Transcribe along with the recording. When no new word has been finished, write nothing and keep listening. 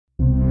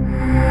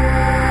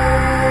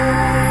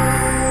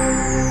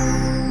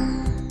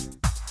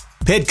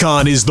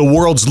Pittcon is the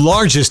world's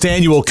largest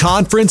annual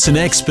conference and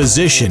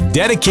exposition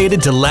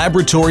dedicated to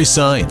laboratory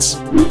science.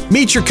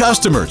 Meet your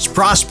customers,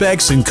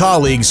 prospects, and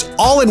colleagues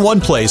all in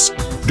one place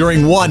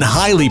during one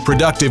highly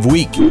productive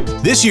week.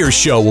 This year's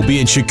show will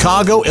be in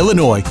Chicago,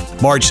 Illinois,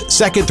 March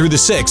 2nd through the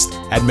 6th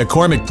at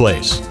McCormick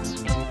Place.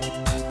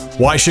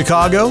 Why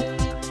Chicago?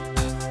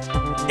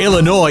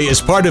 Illinois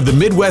is part of the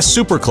Midwest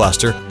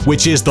Supercluster,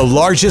 which is the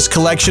largest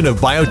collection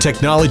of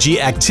biotechnology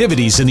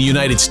activities in the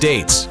United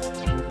States.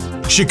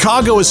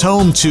 Chicago is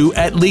home to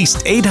at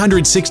least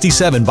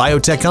 867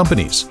 biotech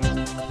companies,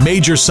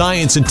 major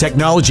science and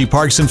technology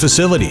parks and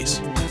facilities,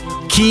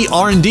 key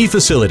R&D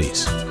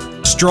facilities,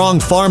 strong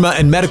pharma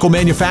and medical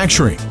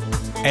manufacturing,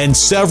 and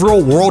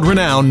several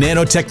world-renowned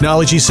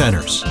nanotechnology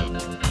centers.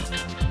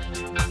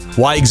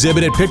 Why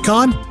exhibit at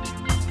Pittcon?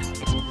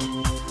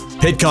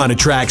 Pittcon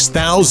attracts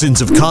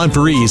thousands of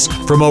conferees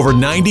from over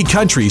 90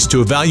 countries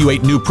to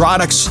evaluate new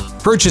products,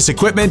 purchase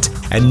equipment,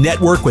 and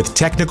network with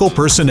technical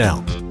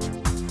personnel.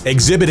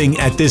 Exhibiting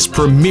at this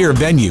premier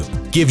venue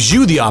gives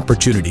you the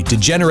opportunity to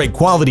generate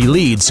quality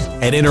leads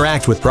and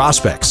interact with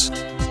prospects.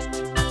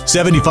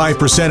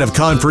 75% of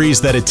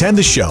conferees that attend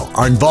the show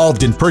are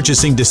involved in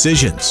purchasing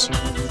decisions.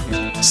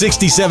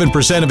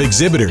 67% of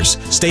exhibitors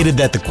stated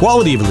that the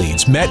quality of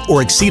leads met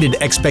or exceeded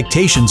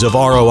expectations of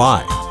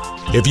ROI.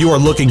 If you are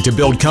looking to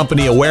build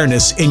company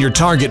awareness in your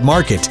target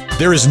market,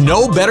 there is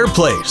no better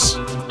place.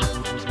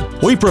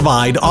 We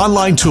provide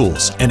online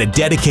tools and a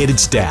dedicated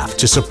staff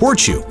to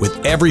support you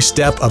with every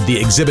step of the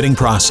exhibiting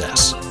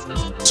process.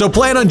 So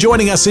plan on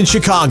joining us in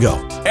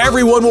Chicago.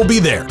 Everyone will be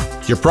there.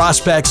 Your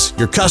prospects,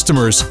 your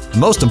customers, and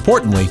most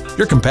importantly,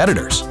 your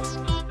competitors.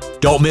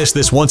 Don't miss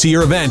this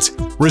once-a-year event.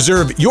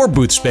 Reserve your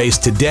booth space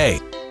today.